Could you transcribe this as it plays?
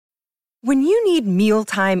When you need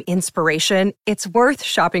mealtime inspiration, it's worth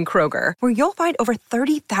shopping Kroger, where you'll find over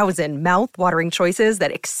 30,000 mouth-watering choices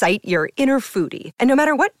that excite your inner foodie. And no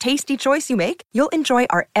matter what tasty choice you make, you'll enjoy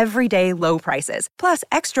our everyday low prices, plus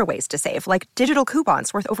extra ways to save, like digital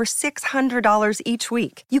coupons worth over $600 each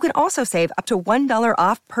week. You can also save up to $1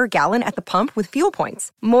 off per gallon at the pump with fuel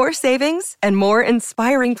points. More savings and more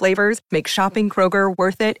inspiring flavors make shopping Kroger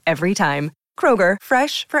worth it every time. Kroger,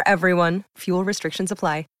 fresh for everyone. Fuel restrictions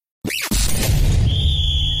apply.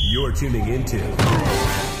 You're tuning into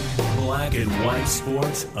Black and White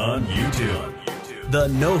Sports on YouTube. The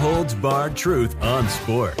no-holds-barred truth on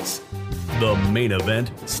sports. The main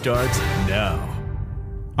event starts now.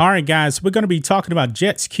 All right, guys, we're going to be talking about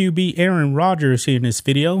Jets QB Aaron Rodgers here in this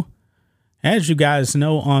video. As you guys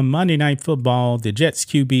know, on Monday Night Football, the Jets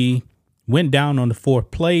QB went down on the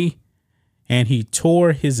fourth play, and he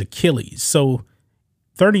tore his Achilles. So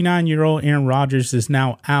 39-year-old Aaron Rodgers is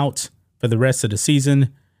now out for the rest of the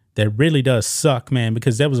season. That really does suck, man,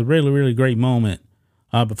 because that was a really, really great moment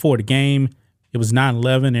before the game. It was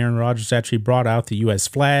 9/11. Aaron Rodgers actually brought out the U.S.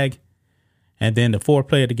 flag. And then the fourth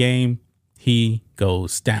play of the game, he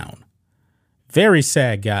goes down. Very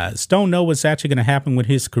sad, guys. Don't know what's actually going to happen with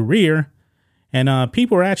his career. And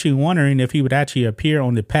people are actually wondering if he would actually appear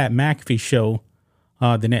on the Pat McAfee show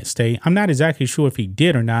the next day. I'm not exactly sure if he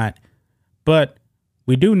did or not, but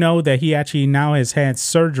we do know that he actually now has had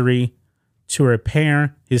surgery to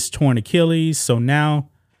repair his torn Achilles. So now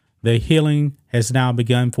the healing has now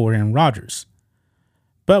begun for Aaron Rodgers.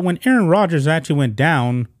 But when Aaron Rodgers actually went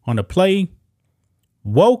down on the play,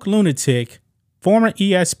 woke lunatic, former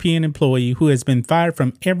ESPN employee who has been fired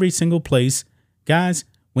from every single place. Guys,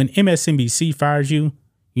 when MSNBC fires you,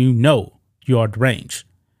 you know you are deranged.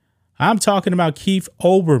 I'm talking about Keith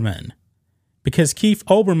Olbermann, because Keith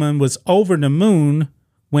Olbermann was over the moon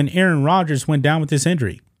when Aaron Rodgers went down with this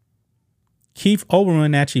injury. Keith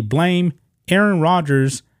Olbermann actually blamed Aaron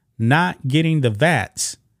Rodgers not getting the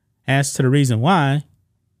VATS as to the reason why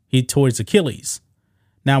he tore his Achilles.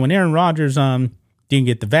 Now, when Aaron Rodgers didn't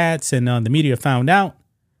get the VATS and the media found out,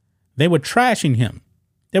 they were trashing him.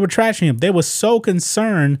 They were so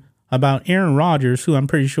concerned about Aaron Rodgers, who I'm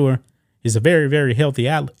pretty sure is a very, very healthy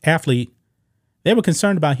athlete. They were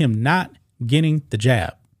concerned about him not getting the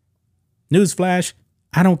jab. Newsflash,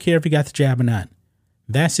 I don't care if he got the jab or not.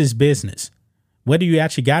 That's his business. Whether you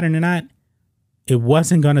actually got it or not, it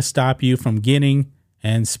wasn't going to stop you from getting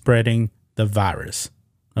and spreading the virus.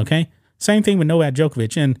 Okay? Same thing with Novak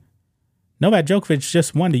Djokovic. And Novak Djokovic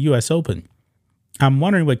just won the U.S. Open. I'm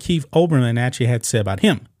wondering what Keith Olbermann actually had to say about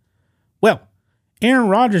him. Well, Aaron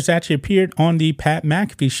Rodgers actually appeared on the Pat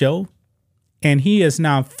McAfee show, and he is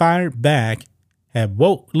now fired back at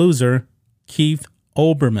woke loser Keith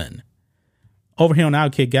Olbermann. Over here on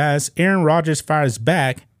Outkick, guys, Aaron Rodgers fires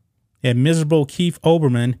back at miserable Keith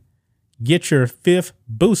Olbermann. Get your fifth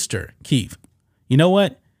booster, Keith. You know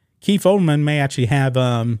what? Keith Olbermann may actually have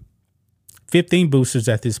 15 boosters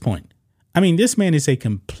at this point. I mean, this man is a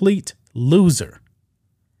complete loser.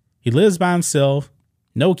 He lives by himself,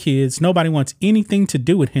 no kids, nobody wants anything to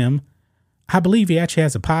do with him. I believe he actually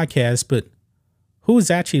has a podcast, but who is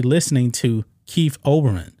actually listening to Keith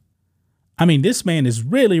Olbermann? I mean, this man is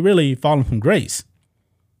really, really falling from grace.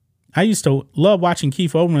 I used to love watching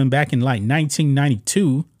Keith Olbermann back in like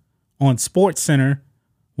 1992 on SportsCenter,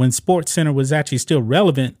 when SportsCenter was actually still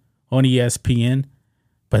relevant on ESPN.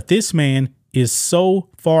 But this man is so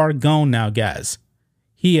far gone now, guys.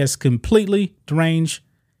 He has completely deranged.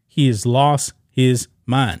 He has lost his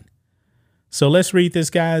mind. So let's read this,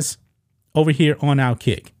 guys, over here on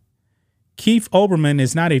Outkick. Keith Olbermann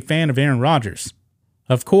is not a fan of Aaron Rodgers.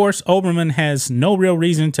 Of course, Olbermann has no real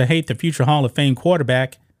reason to hate the future Hall of Fame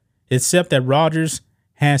quarterback, except that Rodgers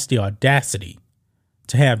has the audacity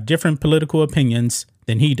to have different political opinions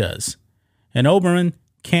than he does. And Olbermann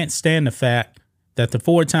can't stand the fact that the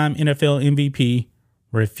four-time NFL MVP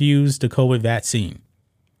refused the COVID vaccine,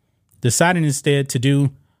 deciding instead to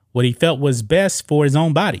do what he felt was best for his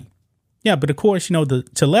own body. Yeah, but of course, to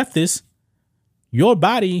leftists, your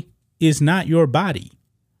body is not your body.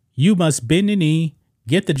 You must bend the knee,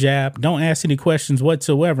 get the jab, don't ask any questions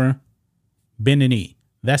whatsoever, bend the knee.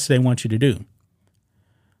 That's what they want you to do.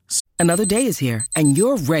 Another day is here, and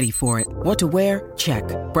you're ready for it. What to wear? Check.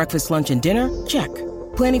 Breakfast, lunch, and dinner? Check.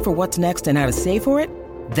 Planning for what's next and how to save for it?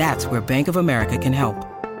 That's where Bank of America can help.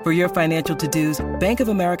 For your financial to-dos, Bank of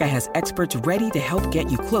America has experts ready to help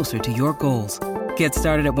get you closer to your goals. Get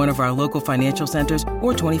started at one of our local financial centers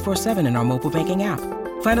or 24/7 in our mobile banking app.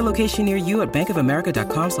 Find a location near you at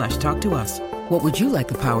bankofamerica.com/talktous. What would you like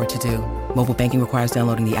the power to do? Mobile banking requires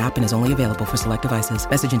downloading the app and is only available for select devices.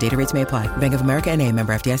 Message and data rates may apply. Bank of America N.A.,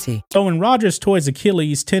 member FDIC. So when Rodgers tore his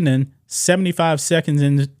Achilles tendon 75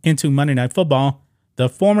 seconds into Monday Night Football, the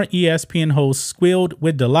former ESPN host squealed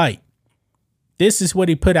with delight. This is what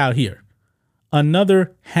he put out here.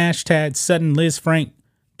 Another hashtag sudden Liz Frank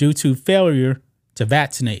due to failure to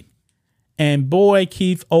vaccinate. And boy,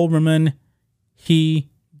 Keith Olbermann, he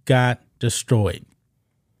got destroyed.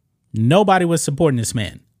 Nobody was supporting this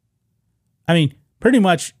man. I mean, pretty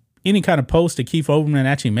much any kind of post that Keith Olbermann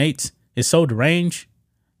actually makes is so deranged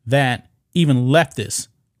that even leftists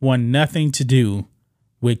want nothing to do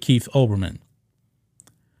with Keith Olbermann.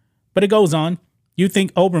 But it goes on. You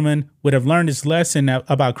think Olbermann would have learned his lesson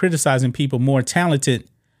about criticizing people more talented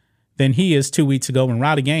than he is 2 weeks ago when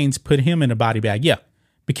Riley Gaines put him in a body bag. Yeah,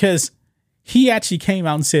 because he actually came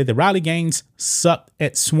out and said that Riley Gaines sucked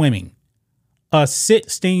at swimming. A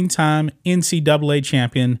 16-time NCAA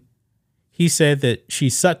champion. He said that she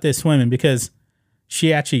sucked at swimming because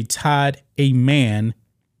she actually tied a man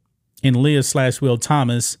in Leah/Will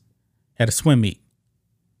Thomas at a swim meet.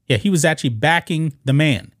 Yeah, he was actually backing the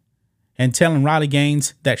man and telling Riley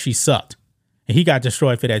Gaines that she sucked. And he got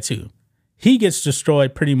destroyed for that too. He gets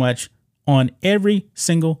destroyed pretty much on every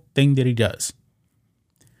single thing that he does.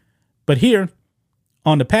 But here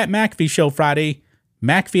on the Pat McAfee show Friday,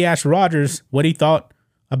 McAfee asked Rodgers what he thought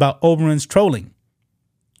about Olbermann's trolling.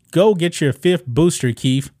 Go get your 5th booster,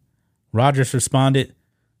 Keith. Rodgers responded,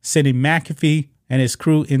 sending McAfee and his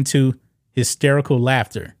crew into hysterical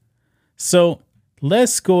laughter. So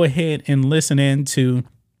let's go ahead and listen in to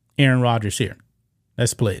Aaron Rodgers here.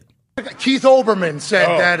 Let's play it. Keith Olbermann said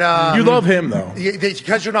that... you love him, though.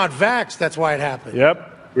 Because you're not vaxxed, that's why it happened.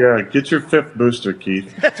 Yep. Yeah, get your 5th booster,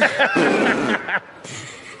 Keith.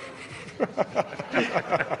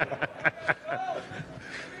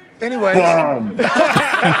 Anyway. I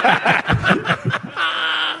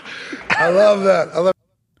love that.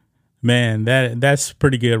 Man, that's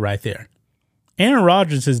pretty good right there. Aaron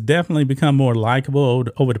Rodgers has definitely become more likable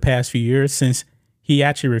over the past few years since he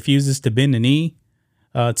actually refuses to bend the knee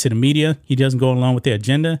to the media. He doesn't go along with their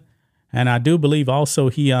agenda. And I do believe also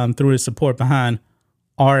he threw his support behind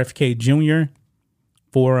RFK Jr.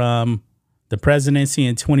 for the presidency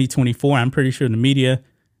in 2024. I'm pretty sure the media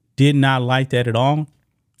did not like that at all.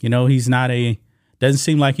 You know, doesn't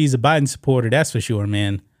seem like he's a Biden supporter, that's for sure,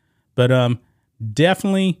 man. But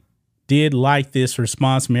definitely did like this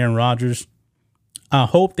response from Aaron Rodgers. I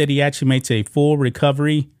hope that he actually makes a full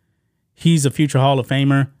recovery. He's a future Hall of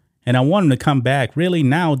Famer, and I want him to come back really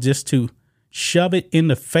now just to shove it in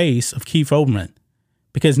the face of Keith Olbermann.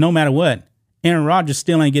 Because no matter what, Aaron Rodgers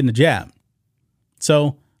still ain't getting the jab.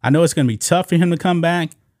 So I know it's going to be tough for him to come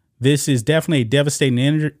back. This is definitely a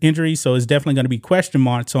devastating injury, so it's definitely going to be question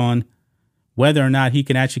marks on whether or not he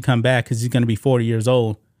can actually come back because he's going to be 40 years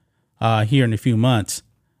old here in a few months.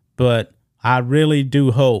 But I really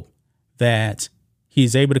do hope that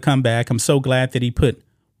he's able to come back. I'm so glad that he put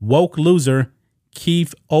woke loser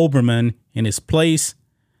Keith Olbermann in his place.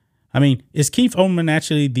 I mean, is Keith Olbermann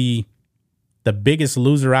actually the biggest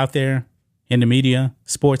loser out there in the media,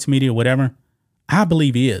 sports media, whatever? I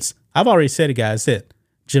believe he is. I've already said it, guys, that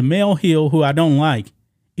Jamel Hill, who I don't like,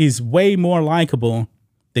 is way more likable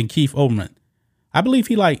than Keith Olbermann. I believe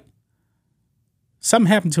something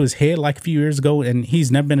happened to his head like a few years ago, and he's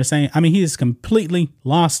never been the same. I mean, he has completely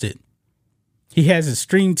lost it. He has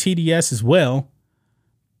extreme TDS as well,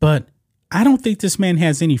 but I don't think this man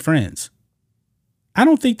has any friends. I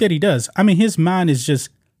don't think that he does. I mean, his mind is just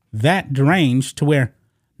that deranged to where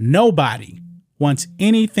nobody wants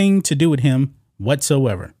anything to do with him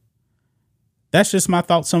whatsoever. That's just my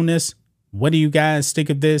thoughts on this. What do you guys think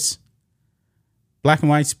of this? Black and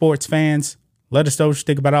white sports fans, let us know what you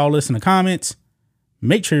think about all this in the comments.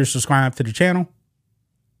 Make sure you subscribe to the channel,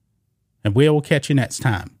 and we'll catch you next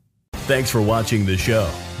time. Thanks for watching the show.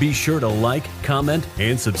 Be sure to like, comment,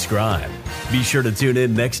 and subscribe. Be sure to tune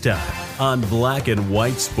in next time on Black and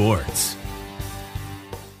White Sports.